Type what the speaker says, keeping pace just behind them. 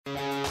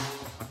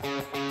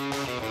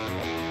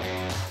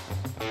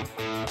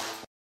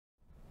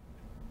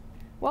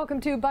Welcome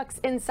to Bucs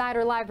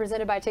Insider Live,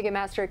 presented by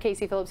Ticketmaster.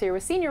 Casey Phillips here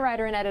with senior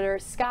writer and editor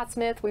Scott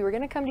Smith. We were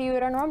going to come to you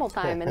at our normal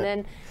time, and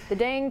then the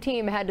dang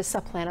team had to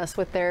supplant us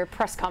with their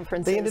press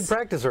conferences. They ended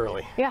practice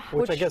early. Yeah,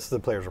 which I guess the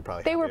players were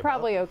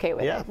probably okay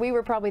with it. We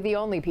were probably the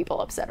only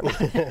people upset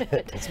about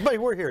it. But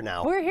we're here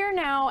now. We're here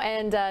now,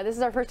 and this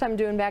is our first time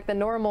doing back the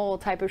normal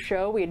type of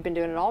show. We had been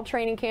doing it all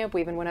training camp. We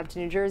even went up to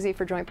New Jersey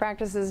for joint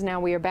practices. Now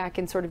we are back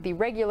in sort of the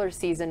regular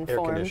season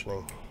form.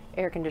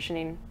 Air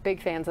conditioning,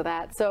 big fans of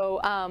that. So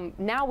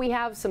now we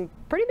have some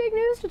pretty big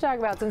news to talk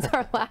about since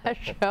our last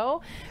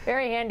show.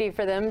 Very handy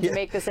for them to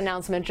make this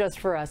announcement just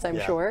for us,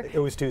 I'm sure. It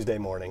was Tuesday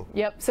morning.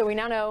 Yep, so we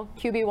now know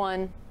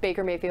QB1,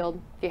 Baker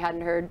Mayfield. If you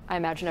hadn't heard, I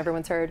imagine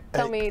everyone's heard.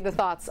 Tell me the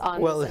thoughts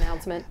on this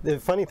announcement. The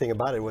funny thing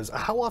about it was,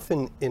 how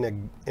often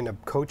in a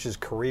coach's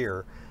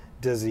career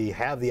does he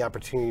have the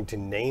opportunity to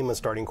name a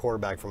starting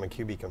quarterback from a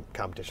QB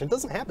competition? It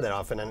doesn't happen that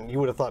often, and you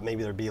would have thought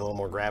maybe there'd be a little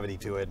more gravity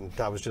to it, and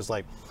I was just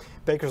like,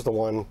 Baker's the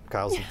one,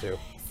 Kyle's the two.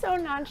 So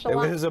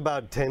nonchalant. It was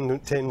about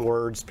 10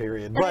 words,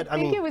 period. But I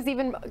think it was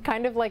even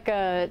kind of like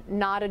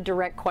not a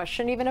direct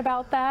question even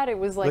about that. It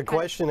was like the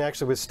question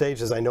actually was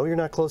staged as, I know you're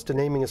not close to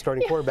naming a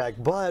starting quarterback,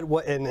 but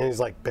what? And he's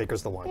like,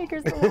 Baker's the one.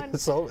 Baker's the one.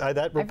 So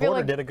that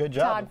reporter did a good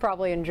job. Todd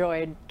probably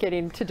enjoyed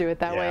getting to do it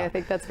that way. I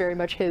think that's very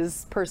much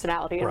his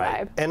personality and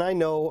vibe. And I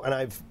know,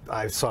 and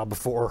I saw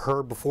before,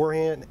 heard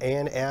beforehand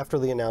and after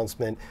the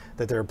announcement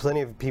that there are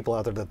plenty of people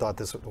out there that thought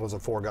this was a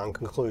foregone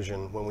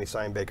conclusion when we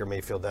signed Baker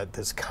Mayfield, that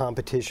this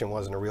competition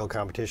wasn't a real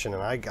competition,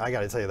 and I got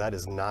to tell you, that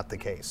is not the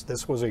case.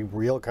 This was a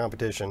real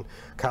competition.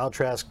 Kyle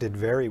Trask did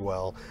very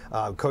well.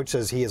 Coach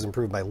says he has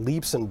improved by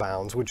leaps and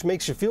bounds, which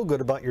makes you feel good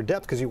about your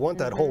depth because you want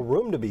that whole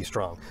room to be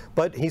strong.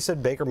 But he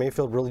said Baker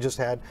Mayfield really just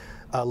had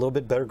a little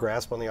bit better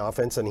grasp on the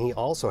offense, and he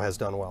also has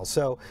done well.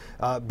 So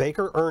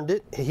Baker earned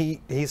it.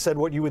 He said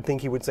what you would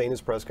think he would say in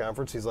his press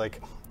conference. He's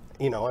like,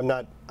 you know,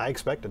 I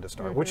expected to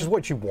start, which is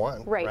what you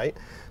want, right?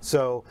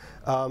 So,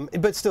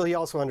 but still, he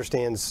also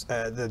understands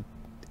that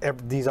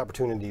these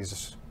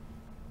opportunities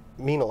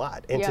mean a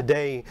lot. And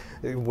today,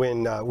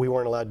 when we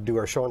weren't allowed to do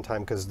our show on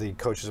time because the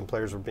coaches and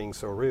players were being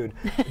so rude,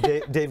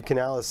 Dave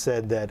Canales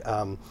said that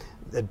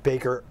that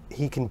Baker,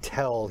 he can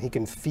tell, he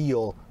can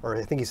feel, or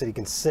I think he said he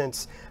can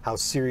sense how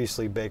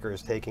seriously Baker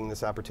is taking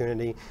this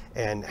opportunity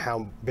and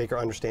how Baker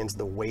understands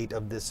the weight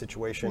of this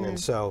situation. And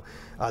so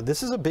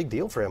this is a big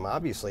deal for him,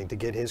 obviously, to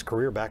get his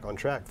career back on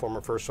track.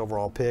 Former first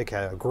overall pick,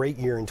 had a great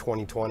year in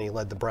 2020,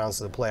 led the Browns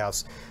to the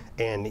playoffs,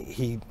 and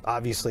he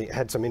obviously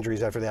had some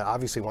injuries after that,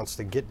 obviously wants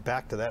to get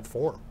back to that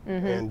form.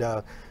 And,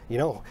 you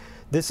know,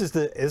 this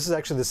is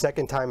actually the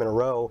second time in a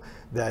row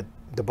that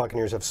the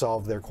Buccaneers have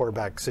solved their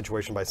quarterback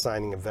situation by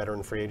signing a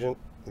veteran free agent,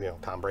 you know,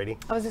 Tom Brady.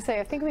 I was going to say,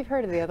 I think we've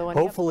heard of the other one.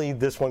 Hopefully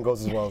this one goes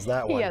as well as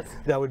that one. Yes.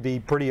 That would be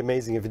pretty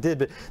amazing if it did,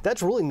 but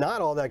that's really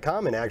not all that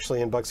common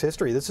actually in Bucs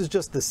history. This is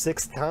just the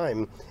 6th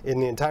time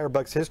in the entire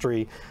Bucs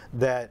history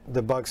that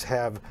the Bucs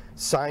have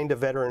signed a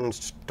veteran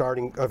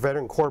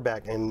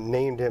quarterback and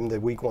named him the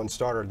Week 1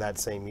 starter that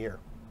same year.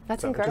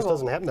 That's incredible. It just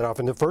doesn't happen that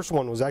often. The first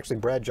one was actually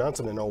Brad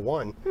Johnson in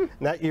 01. And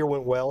that year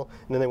went well,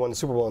 and then they won the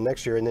Super Bowl the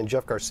next year. And then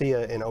Jeff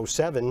Garcia in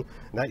 07, and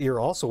that year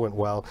also went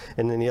well.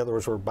 And then the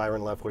others were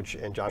Byron Leftwich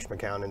and Josh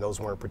McCown, and those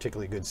weren't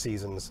particularly good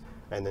seasons.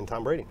 And then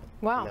Tom Brady.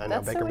 Wow,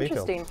 that's so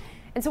interesting.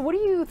 And so what do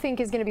you think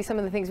is going to be some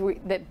of the things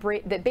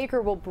that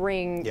Baker will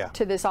bring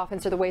to this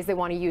offense, or the ways they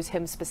want to use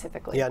him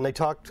specifically? Yeah, and they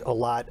talked a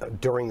lot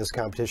during this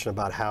competition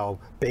about how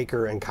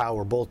Baker and Kyle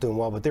were both doing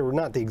well, but they were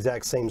not the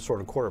exact same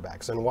sort of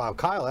quarterbacks. And while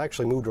Kyle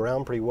actually moved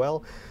around pretty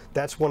well,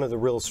 that's one of the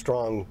real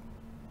strong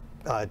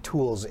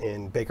tools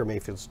in Baker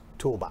Mayfield's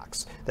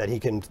toolbox, that he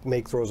can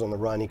make throws on the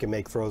run, he can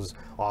make throws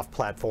off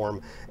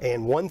platform.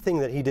 And one thing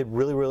that he did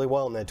really, really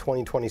well in that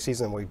 2020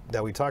 season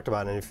that we talked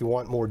about, and if you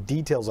want more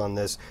details on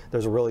this,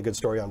 there's a really good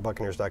story on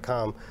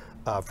Buccaneers.com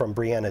from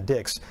Brianna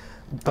Dix.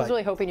 I was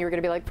really hoping you were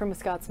going to be like from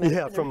Scott Smith.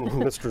 Yeah, from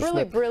Mr. Smith.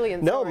 Really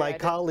brilliant story. No, my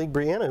colleague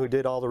Brianna, who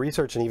did all the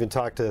research and even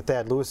talked to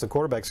Thad Lewis, the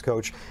quarterbacks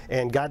coach,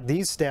 and got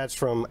these stats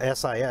from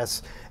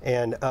SIS.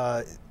 And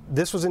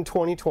this was in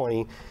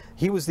 2020.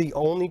 He was the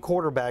only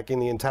quarterback in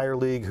the entire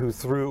league who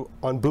threw,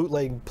 on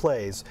bootleg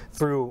plays,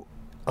 threw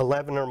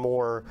 11 or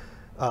more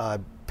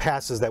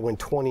passes that went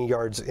 20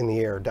 yards in the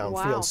air downfield.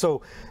 Wow.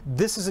 So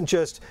this isn't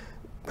just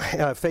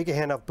fake a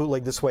handoff,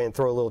 bootleg this way, and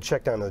throw a little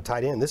check down to the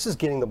tight end. This is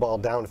getting the ball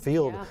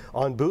downfield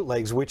on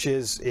bootlegs, which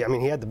is, I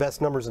mean, he had the best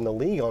numbers in the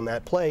league on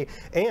that play.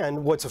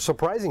 And what's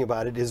surprising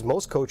about it is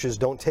most coaches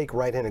don't take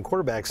right-handed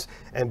quarterbacks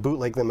and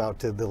bootleg them out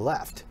to the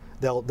left.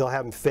 They'll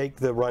have them fake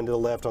the run to the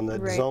left on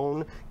the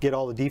zone, get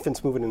all the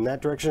defense moving in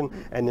that direction,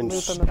 and then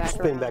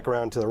spin back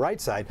around to the right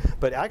side.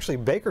 But actually,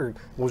 Baker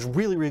was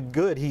really, really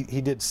good.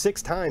 He did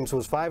 6 times,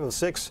 was 5 of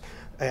 6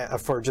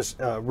 for just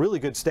really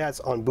good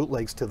stats on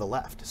bootlegs to the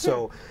left.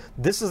 So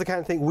this is the kind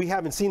of thing, we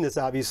haven't seen this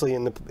obviously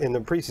in the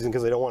preseason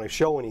because they don't want to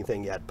show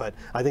anything yet. But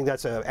I think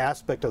that's an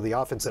aspect of the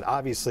offense that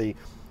obviously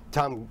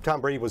Tom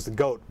Brady was the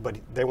GOAT, but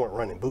they weren't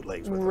running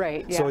bootlegs with him.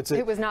 Right, yeah. So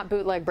it was not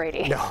bootleg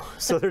Brady. No,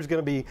 so it's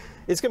going to be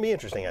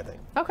interesting, I think.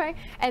 Okay,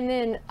 and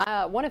then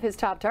one of his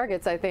top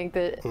targets, I think,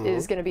 that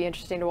is going to be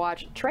interesting to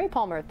watch, Trey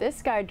Palmer.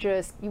 This guy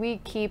we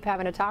keep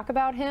having to talk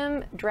about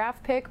him,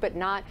 draft pick, but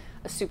not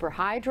a super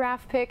high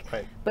draft pick,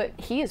 right. But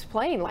he is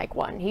playing like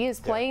one. He is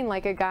playing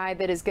like a guy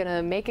that is going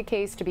to make a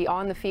case to be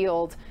on the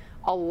field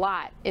a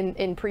lot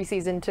in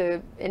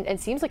preseason and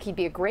seems like he'd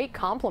be a great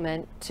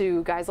complement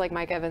to guys like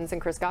Mike Evans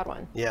and Chris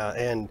Godwin. Yeah,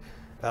 and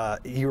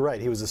you're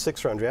right. He was a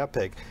 6th-round draft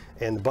pick,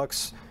 and the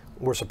Bucs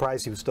were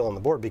surprised he was still on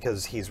the board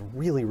because he's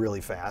really,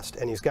 really fast,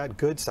 and he's got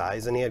good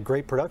size, and he had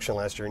great production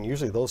last year. And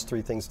usually those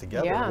 3 things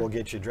together will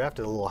get you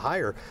drafted a little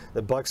higher.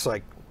 The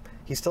Bucs,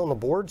 he's still on the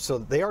board, so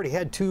they already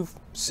had 2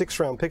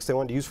 6th-round picks they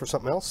wanted to use for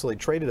something else, so they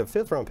traded a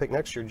 5th-round pick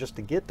next year just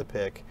to get the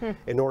pick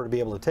in order to be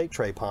able to take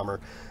Trey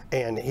Palmer.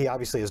 And he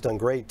obviously has done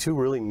great. 2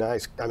 really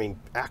nice,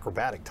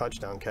 acrobatic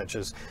touchdown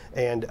catches.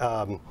 And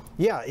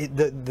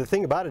the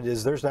thing about it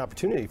is there's an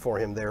opportunity for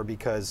him there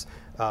because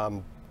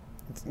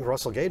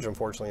Russell Gage,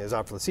 unfortunately, is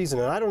out for the season,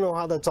 and I don't know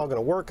how that's all going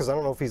to work because I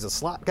don't know if he's a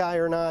slot guy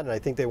or not, and I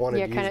think they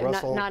wanted to use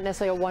Russell. Not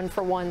necessarily a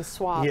 1-for-1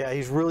 swap. Yeah,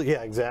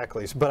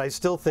 exactly. But I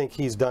still think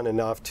he's done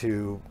enough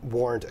to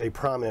warrant a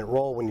prominent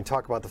role when you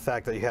talk about the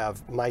fact that you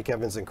have Mike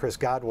Evans and Chris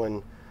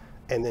Godwin,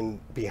 and then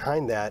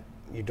behind that,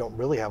 you don't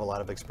really have a lot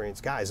of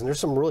experienced guys. And there's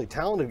some really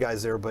talented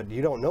guys there, but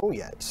you don't know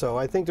yet. So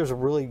I think there's a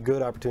really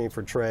good opportunity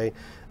for Trey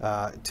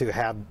to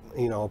have,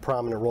 a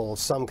prominent role of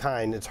some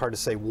kind. It's hard to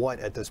say what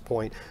at this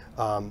point.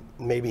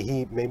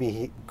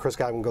 Maybe Chris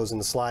Godwin goes in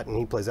the slot and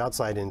he plays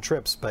outside in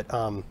trips. But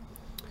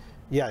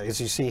as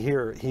you see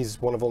here,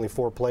 he's one of only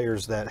 4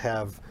 players that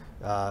have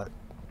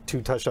 2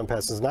 touchdown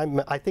passes,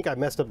 and I think I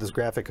messed up this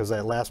graphic because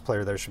that last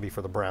player there should be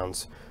for the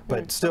Browns,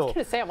 but still. I was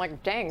going to say, I'm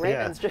like, dang,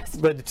 Ravens just.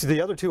 But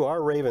the other 2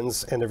 are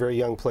Ravens, and they're very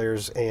young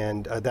players,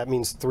 and that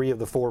means 3 of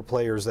the 4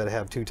 players that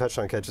have 2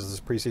 touchdown catches this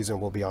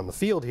preseason will be on the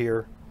field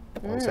here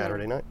on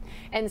Saturday night.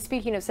 And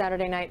speaking of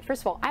Saturday night,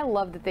 first of all, I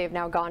love that they've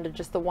now gone to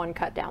just the 1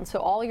 cut down. So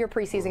all your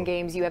preseason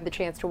games, you have the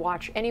chance to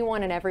watch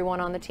anyone and everyone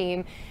on the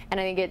team, and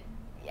I think it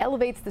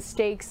elevates the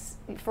stakes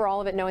for all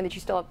of it, knowing that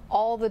you still have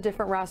all the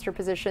different roster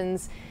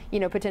positions,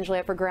 potentially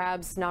up for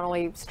grabs, not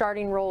only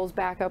starting roles,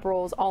 backup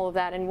roles, all of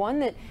that. And one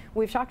that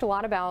we've talked a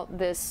lot about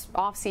this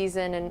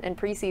offseason and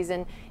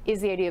preseason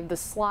is the idea of the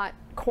slot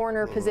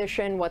corner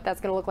position, what that's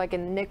going to look like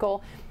in the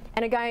nickel.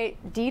 And a guy,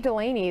 D.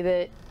 Delaney,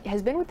 that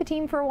has been with the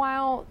team for a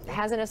while,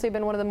 hasn't necessarily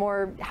been one of the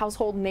more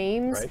household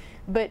names,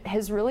 but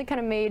has really kind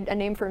of made a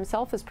name for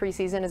himself this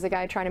preseason as a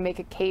guy trying to make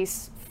a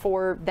case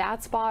for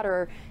that spot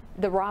or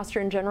the roster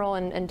in general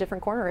and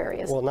different corner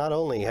areas. Well, not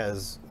only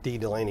has D.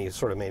 Delaney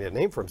sort of made a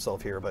name for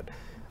himself here, but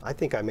I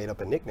think I made up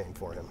a nickname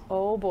for him.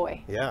 Oh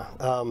boy. Yeah,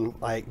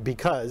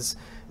 because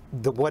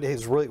what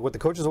the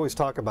coaches always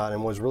talk about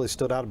and was really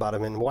stood out about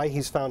him and why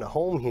he's found a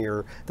home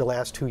here the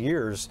last 2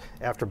 years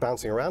after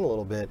bouncing around a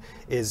little bit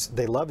is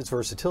they love his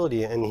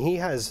versatility, and he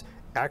has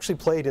actually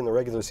played in the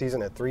regular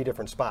season at 3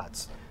 different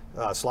spots: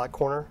 slot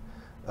corner,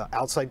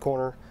 outside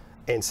corner,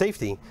 and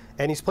safety,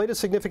 and he's played a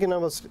significant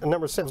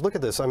number of snaps. Look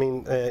at this.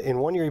 In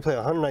 1 year he played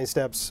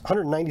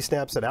 190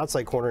 snaps at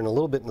outside corner and a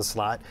little bit in the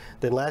slot.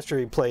 Then last year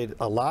he played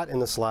a lot in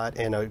the slot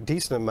and a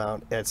decent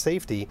amount at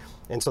safety,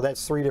 and so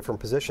that's 3 different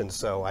positions.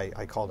 So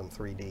I called him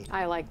 3D.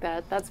 I like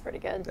that. That's pretty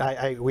good.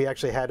 We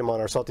actually had him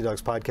on our Salty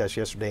Dogs podcast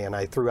yesterday, and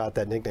I threw out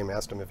that nickname,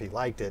 asked him if he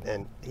liked it,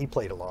 and he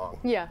played along.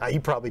 Yeah. He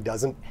probably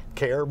doesn't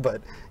care,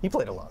 but he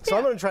played along. So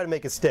I'm going to try to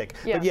make it stick.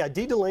 Yeah. But yeah,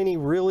 D. Delaney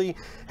really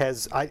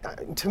has,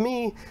 to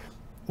me,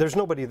 there's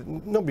nobody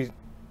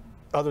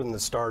other than the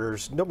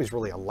starters. Nobody's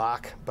really a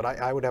lock, but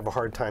I would have a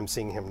hard time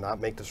seeing him not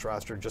make this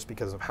roster just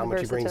because of how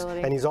much he brings.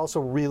 And he's also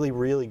really,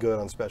 really good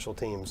on special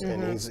teams,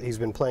 and he's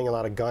been playing a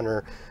lot of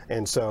gunner,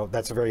 and so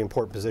that's a very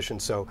important position.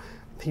 So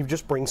he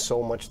just brings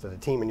so much to the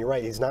team. And you're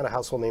right, he's not a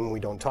household name, and we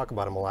don't talk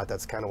about him a lot.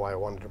 That's kind of why I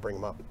wanted to bring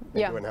him up.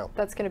 Yeah,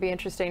 that's going to be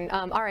interesting.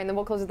 All right, and then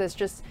we'll close with this.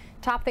 Just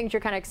top things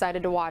you're kind of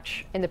excited to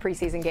watch in the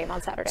preseason game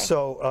on Saturday.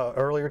 So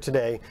earlier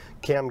today,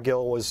 Cam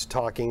Gill was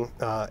talking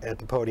at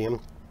the podium,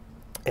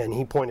 and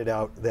he pointed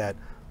out that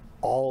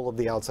all of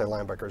the outside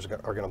linebackers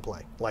are going to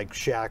play. Like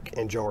Shaq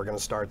and Joe are going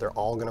to start. They're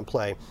all going to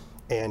play.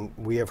 And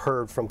we have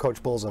heard from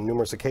Coach Bowles on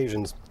numerous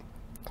occasions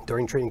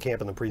during training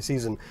camp in the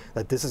preseason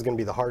that this is going to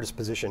be the hardest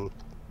position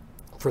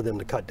for them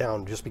to cut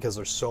down just because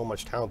there's so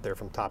much talent there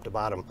from top to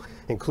bottom,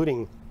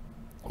 including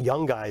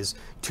young guys,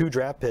 2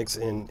 draft picks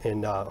in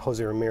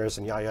Jose Ramirez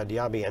and Yaya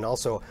Diaby, and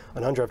also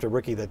an undrafted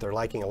rookie that they're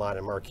liking a lot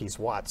in Marquise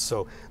Watts.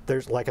 So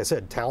there's, like I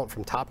said, talent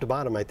from top to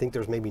bottom. I think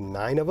there's maybe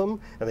 9 of them,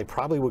 and they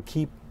probably would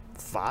keep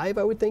 5,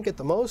 I would think, at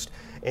the most.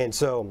 And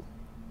so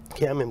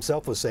Cam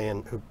himself was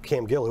saying,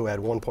 Cam Gill, who had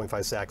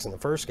 1.5 sacks in the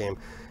first game,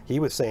 he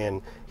was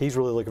saying he's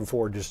really looking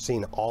forward to just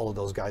seeing all of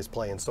those guys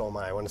play, and so am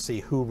I. I want to see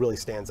who really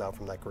stands out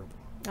from that group.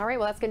 All right,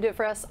 well, that's going to do it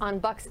for us on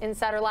Bucs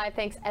Insider Live.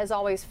 Thanks, as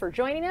always, for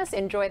joining us.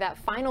 Enjoy that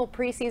final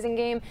preseason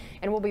game,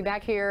 and we'll be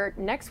back here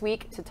next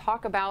week to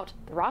talk about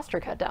the roster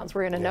cutdowns.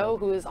 We're going to know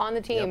who is on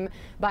the team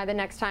by the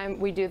next time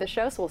we do the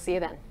show, so we'll see you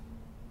then.